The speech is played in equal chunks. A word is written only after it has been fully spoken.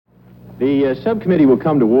The subcommittee will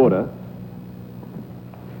come to order.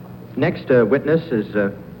 Next witness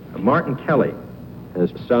is Martin Kelly.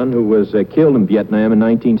 His son who was killed in Vietnam in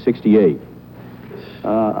 1968.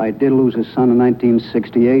 I did lose a son in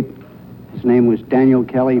 1968. His name was Daniel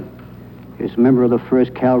Kelly. He was a member of the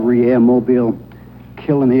 1st Cavalry Air Mobile,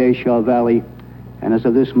 killed in the A Shau Valley, and as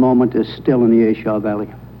of this moment is still in the A Shau Valley.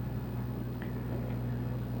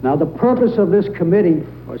 Now, the purpose of this committee,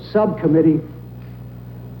 or subcommittee,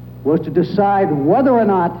 was to decide whether or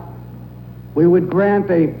not we would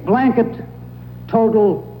grant a blanket,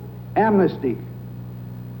 total amnesty.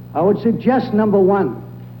 I would suggest, number one,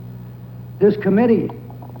 this committee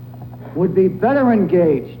would be better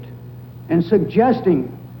engaged in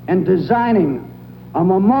suggesting and designing a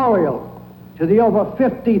memorial to the over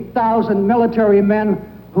 50,000 military men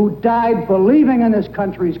who died believing in this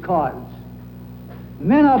country's cause.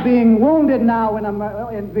 Men are being wounded now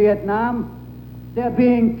in Vietnam. They're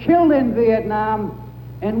being killed in Vietnam,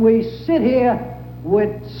 and we sit here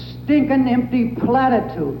with stinking empty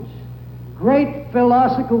platitudes, great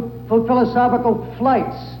philosophical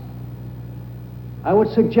flights. I would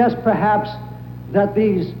suggest perhaps that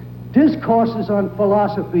these discourses on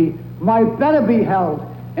philosophy might better be held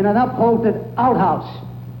in an upholstered outhouse,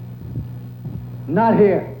 not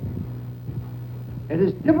here. It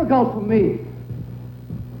is difficult for me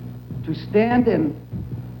to stand and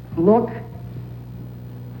look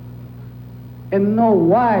and know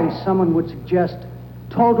why someone would suggest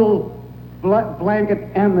total blanket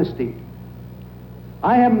amnesty.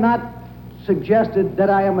 I have not suggested that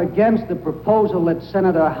I am against the proposal that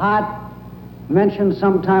Senator Hart mentioned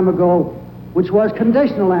some time ago, which was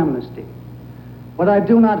conditional amnesty. But I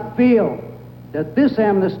do not feel that this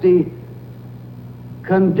amnesty,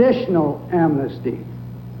 conditional amnesty,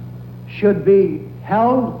 should be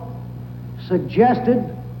held, suggested,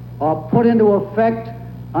 or put into effect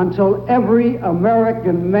until every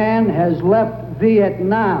American man has left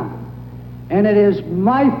Vietnam. And it is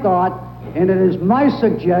my thought, and it is my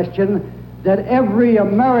suggestion, that every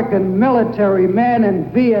American military man in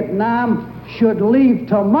Vietnam should leave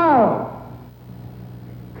tomorrow,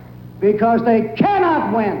 because they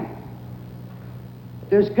cannot win.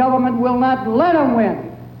 This government will not let them win.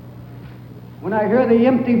 When I hear the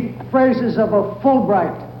empty phrases of a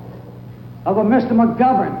Fulbright, of a Mr.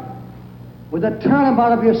 McGovern, with a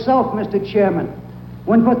turnabout of yourself, Mr. Chairman,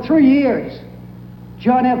 when for 3 years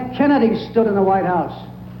John F. Kennedy stood in the White House.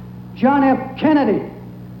 John F. Kennedy,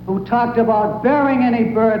 who talked about bearing any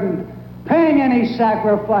burden, paying any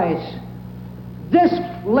sacrifice. This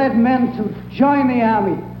led men to join the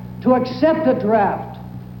Army, to accept a draft,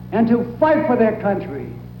 and to fight for their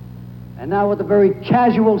country. And now with a very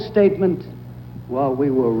casual statement, well,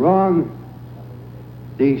 we were wrong,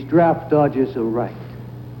 these draft dodgers are right.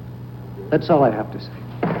 That's all I have to say.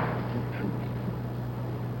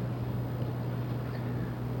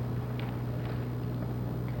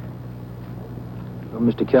 Well,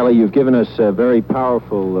 Mr. Kelly, you've given us a very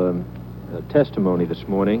powerful testimony this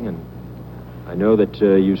morning, and I know that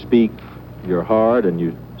you speak your heart and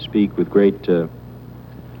you speak with great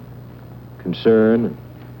concern, and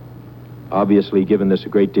obviously given this a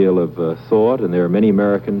great deal of thought, and there are many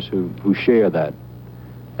Americans who share that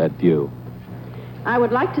view. I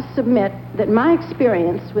would like to submit that my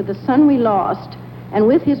experience with the son we lost and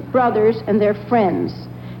with his brothers and their friends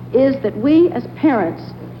is that we as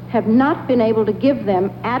parents have not been able to give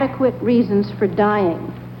them adequate reasons for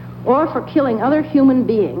dying or for killing other human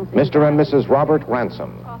beings. Mr. and Mrs. Robert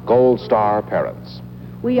Ransom, Gold Star parents.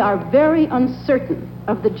 We are very uncertain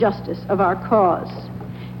of the justice of our cause.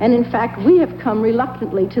 And in fact, we have come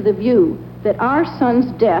reluctantly to the view that our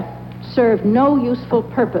son's death served no useful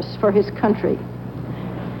purpose for his country.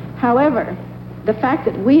 However, the fact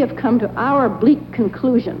that we have come to our bleak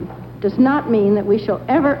conclusion does not mean that we shall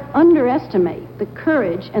ever underestimate the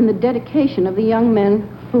courage and the dedication of the young men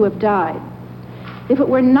who have died. If it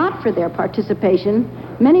were not for their participation,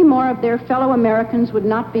 many more of their fellow Americans would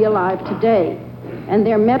not be alive today, and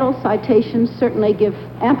their medal citations certainly give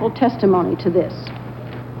ample testimony to this.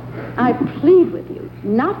 I plead with you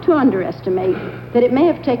not to underestimate that it may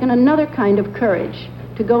have taken another kind of courage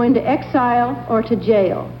to go into exile or to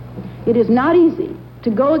jail. It is not easy to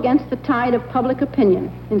go against the tide of public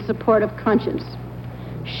opinion in support of conscience.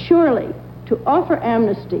 Surely, to offer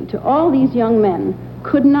amnesty to all these young men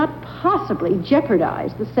could not possibly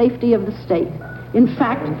jeopardize the safety of the state. In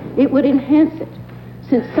fact, it would enhance it,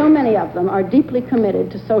 since so many of them are deeply committed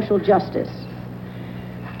to social justice.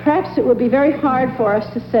 Perhaps it would be very hard for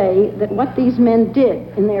us to say that what these men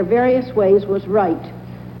did in their various ways was right,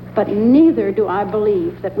 but neither do I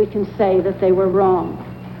believe that we can say that they were wrong.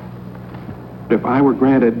 If I were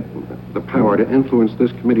granted the power to influence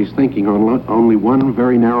this committee's thinking on only one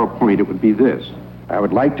very narrow point, it would be this. I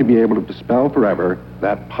would like to be able to dispel forever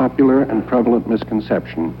that popular and prevalent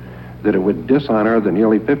misconception that it would dishonor the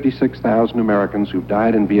nearly 56,000 Americans who've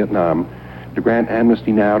died in Vietnam to grant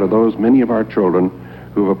amnesty now to those many of our children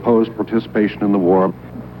who have opposed participation in the war.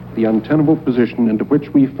 The untenable position into which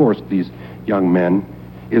we forced these young men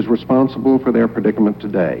is responsible for their predicament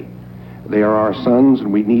today. They are our sons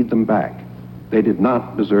and we need them back. They did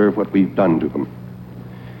not deserve what we've done to them.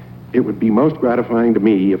 It would be most gratifying to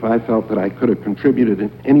me if I felt that I could have contributed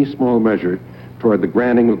in any small measure toward the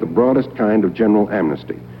granting of the broadest kind of general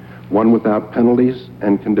amnesty, one without penalties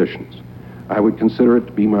and conditions. I would consider it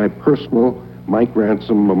to be my personal Mike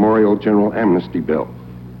Ransom Memorial General Amnesty Bill,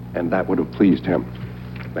 and that would have pleased him.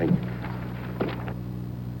 Thank you.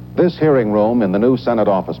 This hearing room in the new Senate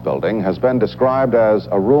office building has been described as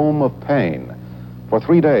a room of pain. For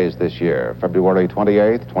 3 days this year, February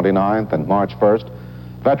 28th, 29th, and March 1st,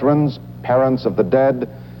 veterans, parents of the dead,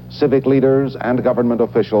 civic leaders, and government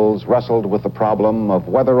officials wrestled with the problem of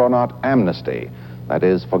whether or not amnesty, that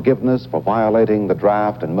is, forgiveness for violating the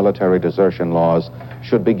draft and military desertion laws,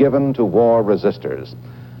 should be given to war resistors.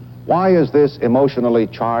 Why is this emotionally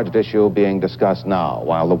charged issue being discussed now,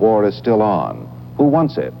 while the war is still on? Who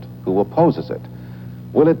wants it? Who opposes it?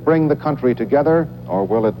 Will it bring the country together, or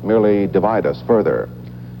will it merely divide us further?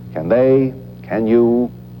 Can they, can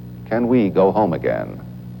you, can we go home again?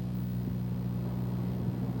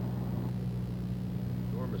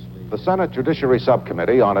 The Senate Judiciary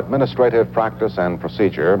Subcommittee on Administrative Practice and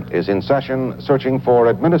Procedure is in session searching for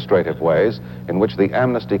administrative ways in which the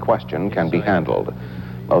amnesty question can be handled.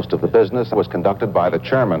 Most of the business was conducted by the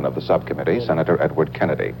chairman of the subcommittee, Senator Edward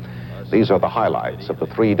Kennedy. These are the highlights of the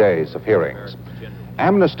 3 days of hearings.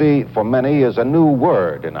 Amnesty, for many, is a new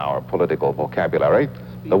word in our political vocabulary.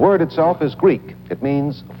 The word itself is Greek. It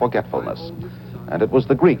means forgetfulness. And it was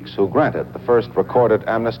the Greeks who granted the first recorded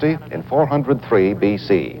amnesty in 403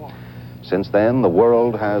 BC. Since then, the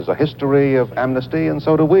world has a history of amnesty, and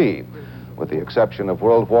so do we. With the exception of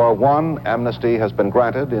World War I, amnesty has been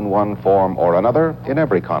granted in one form or another in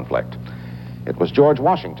every conflict. It was George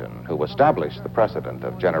Washington who established the precedent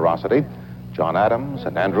of generosity. John Adams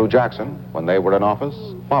and Andrew Jackson, when they were in office,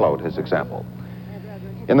 followed his example.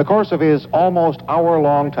 In the course of his almost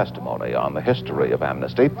hour-long testimony on the history of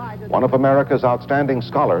amnesty, one of America's outstanding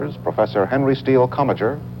scholars, Professor Henry Steele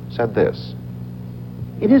Commager, said this.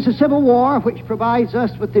 It is a civil war which provides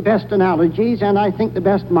us with the best analogies and I think the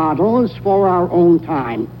best models for our own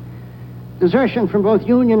time. Desertion from both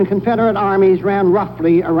Union and Confederate armies ran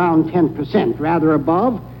roughly around 10%, rather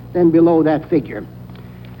above than below that figure.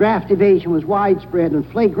 Draft evasion was widespread and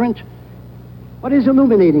flagrant. What is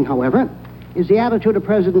illuminating, however, is the attitude of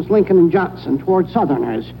Presidents Lincoln and Johnson toward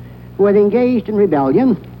Southerners who had engaged in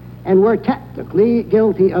rebellion and were technically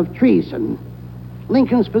guilty of treason.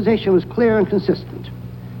 Lincoln's position was clear and consistent.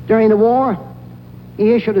 During the war,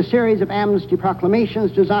 he issued a series of amnesty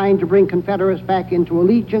proclamations designed to bring Confederates back into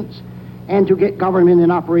allegiance and to get government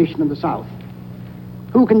in operation in the South.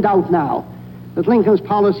 Who can doubt now that Lincoln's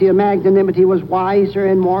policy of magnanimity was wiser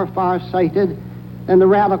and more far-sighted than the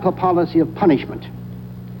radical policy of punishment?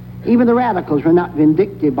 Even the radicals were not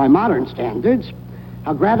vindictive by modern standards.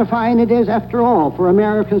 How gratifying it is, after all, for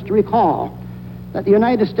Americans to recall that the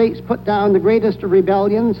United States put down the greatest of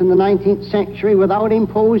rebellions in the 19th century without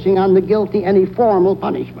imposing on the guilty any formal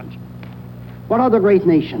punishment. What other great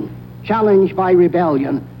nation, challenged by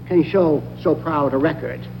rebellion, can show so proud a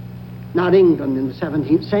record? Not England in the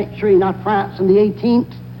 17th century, not France in the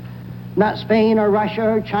 18th, not Spain or Russia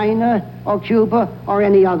or China or Cuba or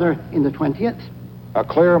any other in the 20th. A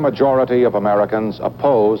clear majority of Americans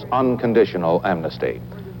oppose unconditional amnesty.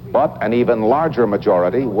 But an even larger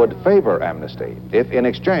majority would favor amnesty if, in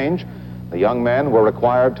exchange, the young men were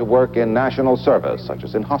required to work in national service, such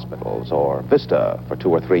as in hospitals or VISTA, for 2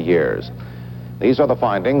 or 3 years. These are the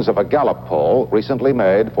findings of a Gallup poll recently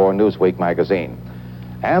made for Newsweek magazine.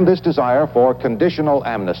 And this desire for conditional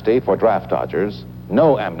amnesty for draft dodgers,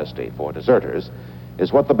 no amnesty for deserters,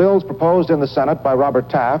 is what the bills proposed in the Senate by Robert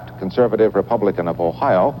Taft, conservative Republican of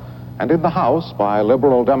Ohio, and in the House by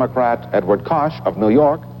liberal Democrat Edward Koch of New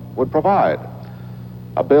York, would provide.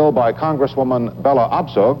 A bill by Congresswoman Bella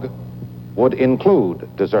Abzug would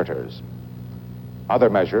include deserters. Other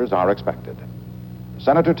measures are expected.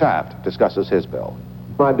 Senator Taft discusses his bill.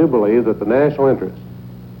 I do believe that the national interest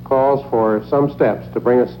calls for some steps to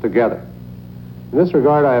bring us together. In this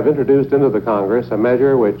regard, I have introduced into the Congress a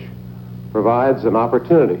measure which provides an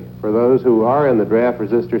opportunity for those who are in the draft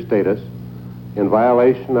resistor status in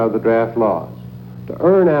violation of the draft laws to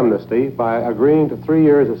earn amnesty by agreeing to 3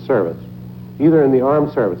 years of service, either in the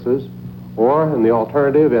armed services or in the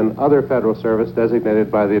alternative in other federal service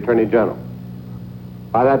designated by the Attorney General.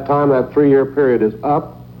 By that time, that 3-year period is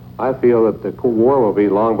up. I feel that the war will be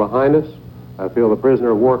long behind us. I feel the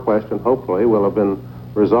prisoner of war question, hopefully, will have been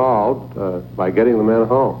resolved by getting the men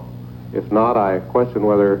home. If not, I question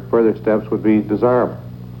whether further steps would be desirable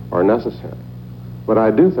or necessary. But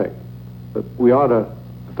I do think that we ought to,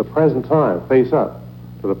 at the present time, face up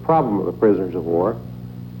to the problem of the prisoners of war,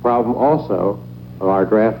 problem also of our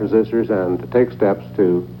draft resistors, and to take steps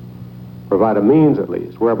to provide a means, at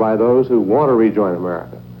least, whereby those who want to rejoin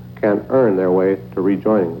America can earn their way to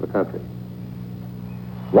rejoining the country.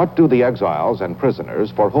 What do the exiles and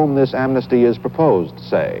prisoners for whom this amnesty is proposed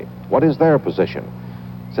say? What is their position?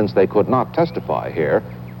 Since they could not testify here,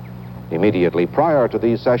 immediately prior to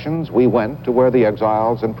these sessions, we went to where the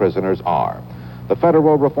exiles and prisoners are, the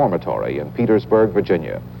Federal Reformatory in Petersburg,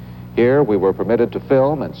 Virginia. Here we were permitted to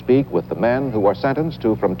film and speak with the men who are sentenced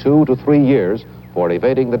to from 2 to 3 years for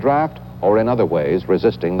evading the draft or in other ways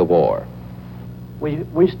resisting the war.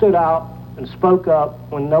 We stood out and spoke up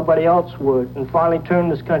when nobody else would, and finally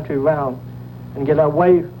turned this country around and get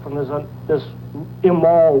away from this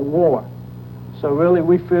immoral war. So really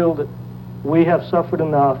we feel that we have suffered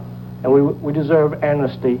enough and we deserve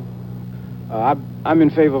amnesty. I'm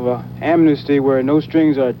in favor of an amnesty where no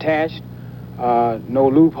strings are attached,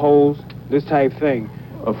 no loopholes, this type thing.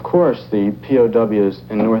 Of course, the POWs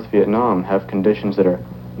in North Vietnam have conditions that are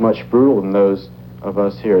much brutal than those of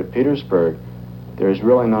us here at Petersburg. There's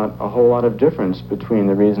really not a whole lot of difference between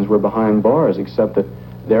the reasons we're behind bars, except that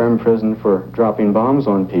they're in prison for dropping bombs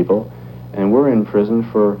on people, and we're in prison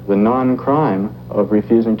for the non-crime of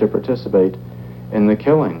refusing to participate in the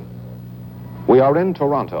killing. We are in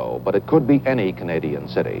Toronto, but it could be any Canadian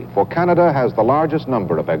city, for Canada has the largest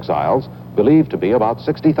number of exiles, believed to be about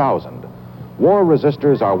 60,000. War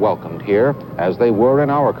resistors are welcomed here, as they were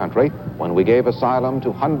in our country when we gave asylum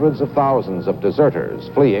to hundreds of thousands of deserters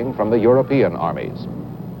fleeing from the European armies.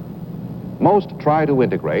 Most try to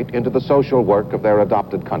integrate into the social work of their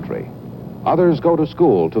adopted country. Others go to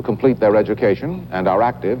school to complete their education and are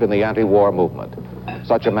active in the anti-war movement.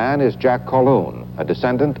 Such a man is Jack Colloon, a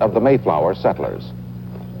descendant of the Mayflower settlers.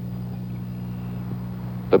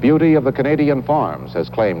 The beauty of the Canadian farms has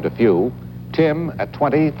claimed a few. Tim, at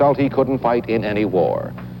 20, felt he couldn't fight in any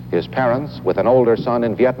war. His parents, with an older son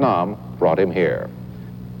in Vietnam, brought him here.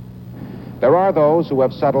 There are those who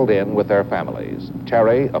have settled in with their families.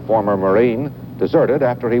 Terry, a former Marine, deserted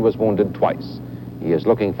after he was wounded twice. He is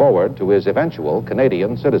looking forward to his eventual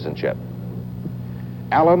Canadian citizenship.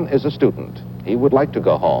 Alan is a student. He would like to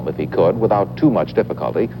go home if he could without too much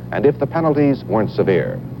difficulty and if the penalties weren't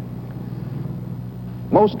severe.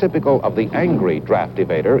 Most typical of the angry draft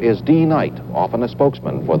evader is D. Knight, often a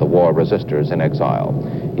spokesman for the war resistors in exile.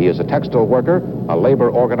 He is a textile worker, a labor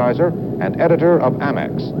organizer, and editor of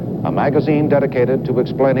Amex, a magazine dedicated to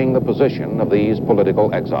explaining the position of these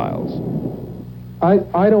political exiles.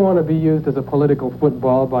 I don't want to be used as a political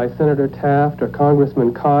football by Senator Taft or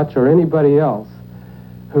Congressman Koch or anybody else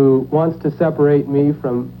who wants to separate me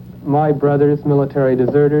from my brothers, military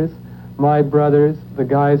deserters, my brothers, the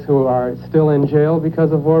guys who are still in jail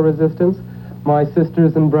because of war resistance, my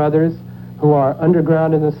sisters and brothers who are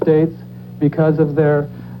underground in the States because of their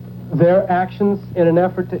actions in an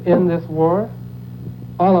effort to end this war.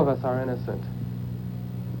 All of us are innocent.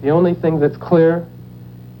 The only thing that's clear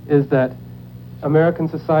is that American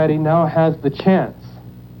society now has the chance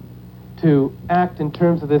to act in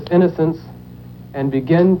terms of this innocence and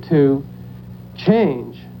begin to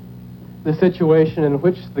change the situation in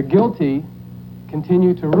which the guilty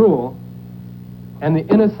continue to rule and the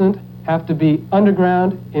innocent have to be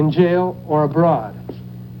underground, in jail, or abroad.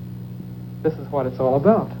 This is what it's all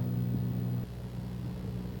about.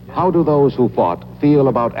 How do those who fought feel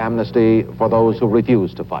about amnesty for those who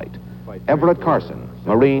refuse to fight? Everett Carson,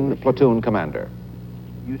 Marine Platoon Commander.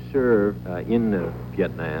 You served in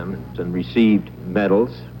Vietnam and received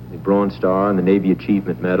medals, the Bronze Star and the Navy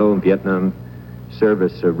Achievement Medal, and Vietnam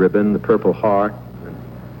Service Ribbon, the Purple Heart, and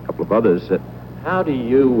a couple of others. How do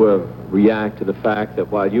you react to the fact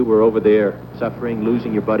that while you were over there suffering,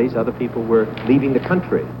 losing your buddies, other people were leaving the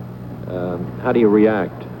country? How do you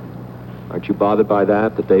react? Aren't you bothered by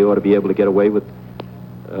that they ought to be able to get away with,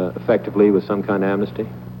 effectively, with some kind of amnesty?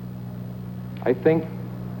 I think,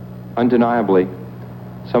 undeniably,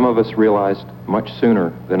 some of us realized much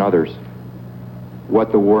sooner than others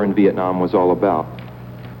what the war in Vietnam was all about.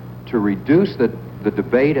 To reduce the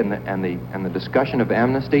debate and the discussion of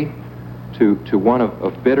amnesty to one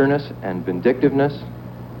of bitterness and vindictiveness,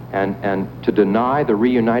 and to deny the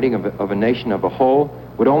reuniting of a nation of a whole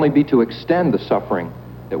would only be to extend the suffering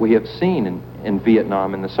that we have seen in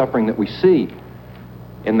Vietnam and the suffering that we see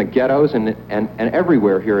in the ghettos and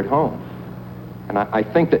everywhere here at home. And I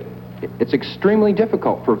think that it's extremely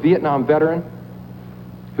difficult for a Vietnam veteran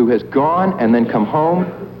who has gone and then come home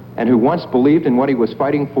and who once believed in what he was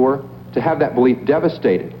fighting for to have that belief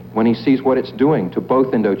devastated when he sees what it's doing to both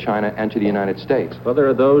Indochina and to the United States. Well, there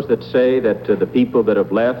are those that say that the people that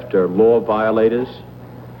have left are law violators,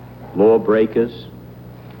 law breakers,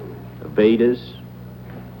 evaders,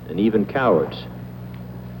 and even cowards.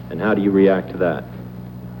 And how do you react to that?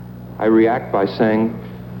 I react by saying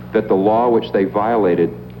that the law which they violated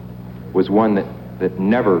was one that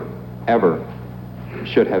never, ever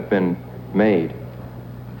should have been made.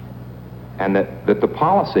 And that the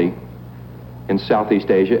policy in Southeast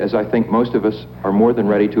Asia, as I think most of us are more than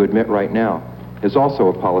ready to admit right now, is also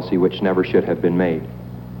a policy which never should have been made.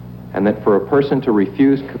 And that for a person to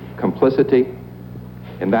refuse complicity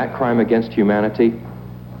in that crime against humanity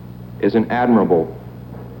is an admirable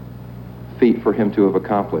feat for him to have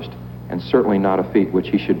accomplished, and certainly not a feat which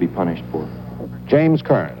he should be punished for. James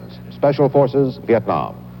Kearns, Special Forces,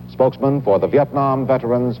 Vietnam, spokesman for the Vietnam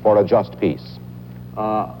Veterans for a Just Peace.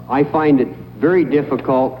 I find it very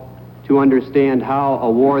difficult to understand how a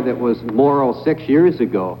war that was moral 6 years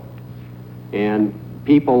ago, and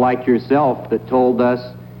people like yourself that told us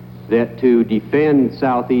that to defend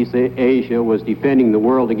Southeast Asia was defending the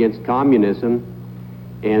world against communism,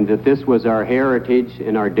 and that this was our heritage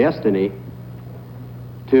and our destiny,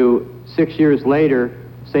 to 6 years later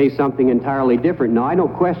say something entirely different. Now, I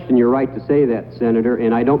don't question your right to say that, Senator,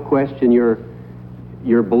 and I don't question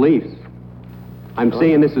your beliefs. I'm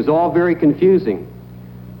saying this is all very confusing,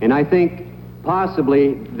 and I think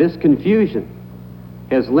possibly this confusion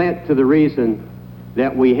has led to the reason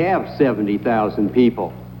that we have 70,000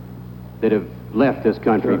 people that have left this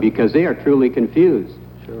country, because they are truly confused.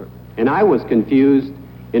 Sure. And I was confused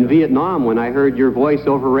in Vietnam when I heard your voice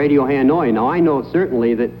over Radio Hanoi. Now, I know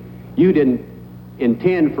certainly that you didn't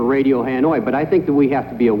intend for Radio Hanoi, but I think that we have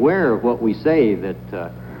to be aware of what we say,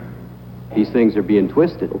 that these things are being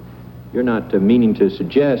twisted. You're not meaning to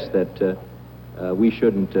suggest that we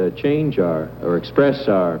shouldn't change or express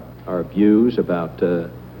our views about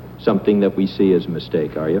something that we see as a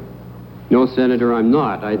mistake, are you? No, Senator, I'm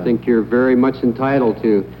not. I think you're very much entitled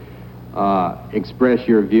to express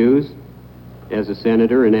your views as a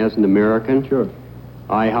senator and as an American. Sure.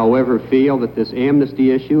 I, however, feel that this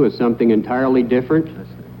amnesty issue is something entirely different.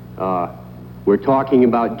 We're talking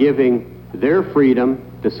about giving their freedom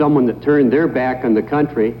to someone that turned their back on the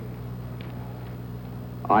country.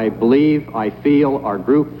 I believe, I feel, our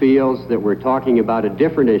group feels that we're talking about a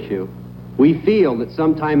different issue. We feel that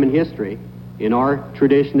sometime in history, in our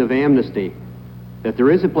tradition of amnesty, that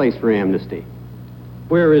there is a place for amnesty.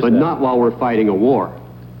 Where is but that? not while we're fighting a war.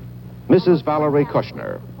 Mrs. Valerie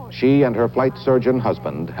Kushner. She and her flight surgeon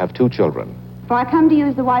husband have 2 children. For I come to you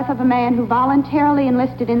as the wife of a man who voluntarily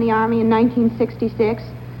enlisted in the Army in 1966,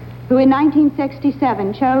 who in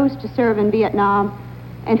 1967 chose to serve in Vietnam,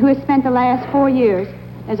 and who has spent the last 4 years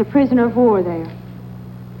as a prisoner of war there.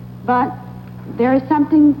 But there is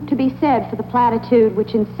something to be said for the platitude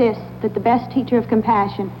which insists that the best teacher of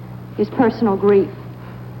compassion is personal grief.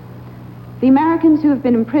 The Americans who have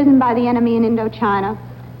been imprisoned by the enemy in Indochina,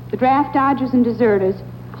 the draft dodgers and deserters,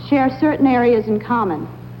 share certain areas in common.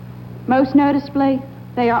 Most noticeably,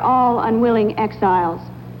 they are all unwilling exiles.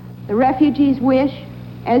 The refugees wish,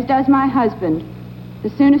 as does my husband, the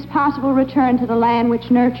soonest possible return to the land which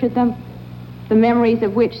nurtured them, the memories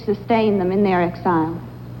of which sustain them in their exile.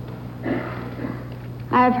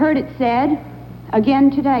 I have heard it said, again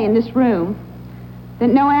today in this room, that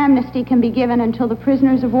no amnesty can be given until the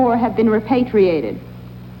prisoners of war have been repatriated.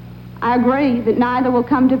 I agree that neither will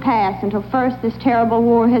come to pass until first this terrible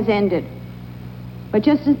war has ended. But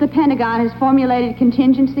just as the Pentagon has formulated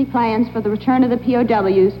contingency plans for the return of the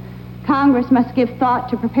POWs, Congress must give thought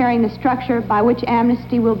to preparing the structure by which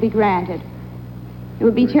amnesty will be granted. It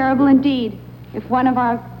would be terrible indeed if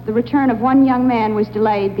the return of one young man was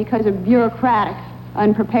delayed because of bureaucratic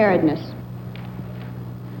unpreparedness.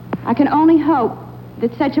 I can only hope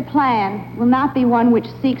that such a plan will not be one which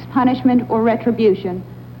seeks punishment or retribution,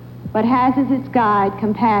 but has as its guide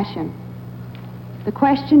compassion. The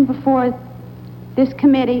question before this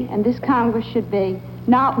committee and this Congress should be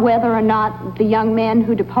not whether or not the young men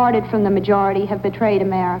who departed from the majority have betrayed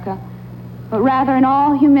America, but rather in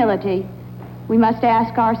all humility, we must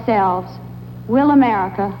ask ourselves, will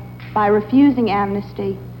America, by refusing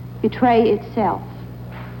amnesty, betray itself?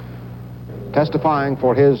 Testifying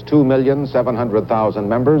for his 2,700,000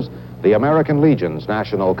 members, the American Legion's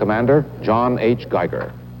national commander, John H.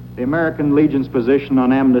 Geiger. The American Legion's position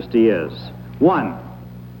on amnesty is, 1,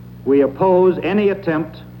 We oppose any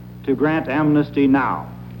attempt to grant amnesty now.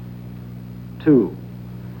 2,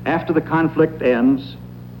 after the conflict ends,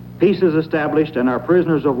 peace is established and our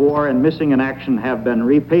prisoners of war and missing in action have been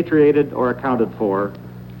repatriated or accounted for,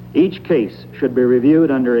 each case should be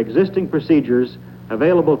reviewed under existing procedures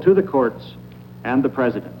available to the courts and the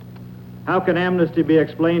President. How can amnesty be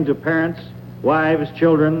explained to parents, wives,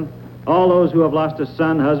 children, all those who have lost a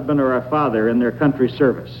son, husband, or a father in their country's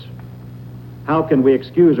service? How can we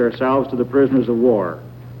excuse ourselves to the prisoners of war,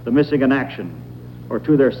 the missing in action, or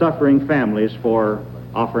to their suffering families for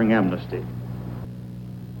offering amnesty?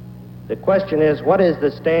 The question is, what is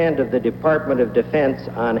the stand of the Department of Defense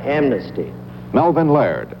on amnesty? Melvin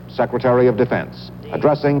Laird, Secretary of Defense,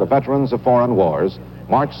 addressing the veterans of foreign wars,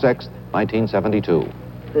 March 6, 1972.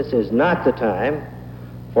 This is not the time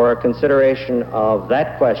for a consideration of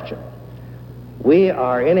that question. We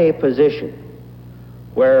are in a position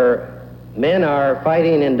where men are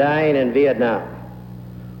fighting and dying in Vietnam.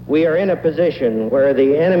 We are in a position where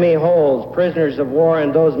the enemy holds prisoners of war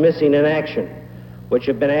and those missing in action, which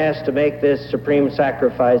have been asked to make this supreme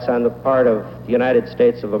sacrifice on the part of the United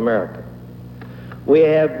States of America. We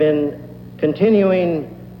have been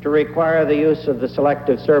continuing to require the use of the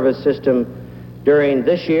selective service system during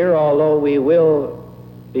this year, although we will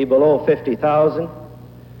be below 50,000.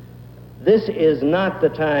 This is not the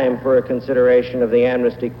time for a consideration of the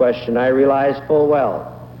amnesty question. I realize full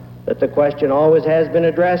well that the question always has been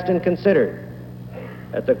addressed and considered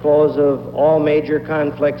at the close of all major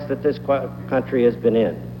conflicts that this country has been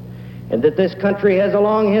in, and that this country has a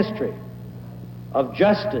long history of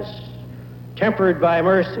justice tempered by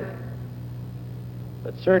mercy.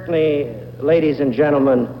 But certainly, ladies and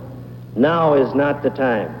gentlemen, now is not the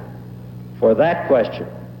time for that question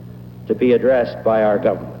to be addressed by our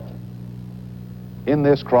government. In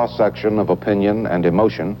this cross-section of opinion and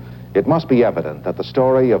emotion, it must be evident that the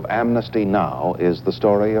story of amnesty now is the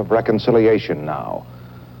story of reconciliation now.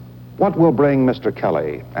 What will bring Mr.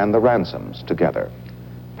 Kelly and the Ransoms together?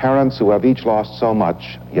 Parents who have each lost so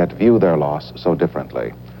much, yet view their loss so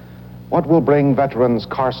differently. What will bring veterans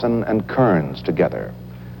Carson and Kearns together?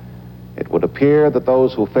 It would appear that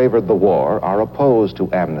those who favored the war are opposed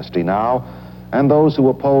to amnesty now, and those who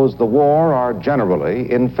oppose the war are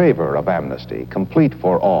generally in favor of amnesty, complete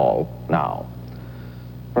for all, now.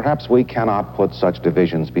 Perhaps we cannot put such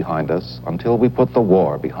divisions behind us until we put the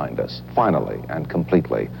war behind us, finally and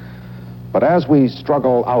completely. But as we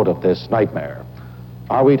struggle out of this nightmare,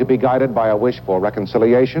 are we to be guided by a wish for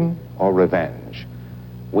reconciliation or revenge?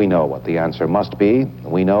 We know what the answer must be.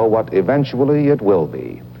 We know what eventually it will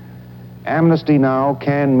be. Amnesty now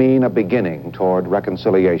can mean a beginning toward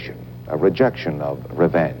reconciliation, a rejection of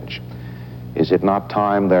revenge. Is it not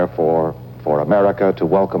time, therefore, for America to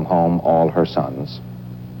welcome home all her sons?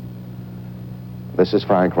 This is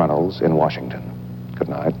Frank Reynolds in Washington. Good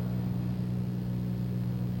night.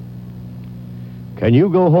 Can You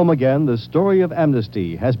Go Home Again? The Story of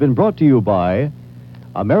Amnesty has been brought to you by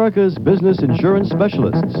America's Business Insurance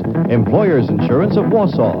Specialists, Employers Insurance of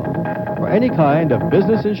Wausau. For any kind of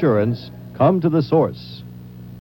business insurance, come to the source.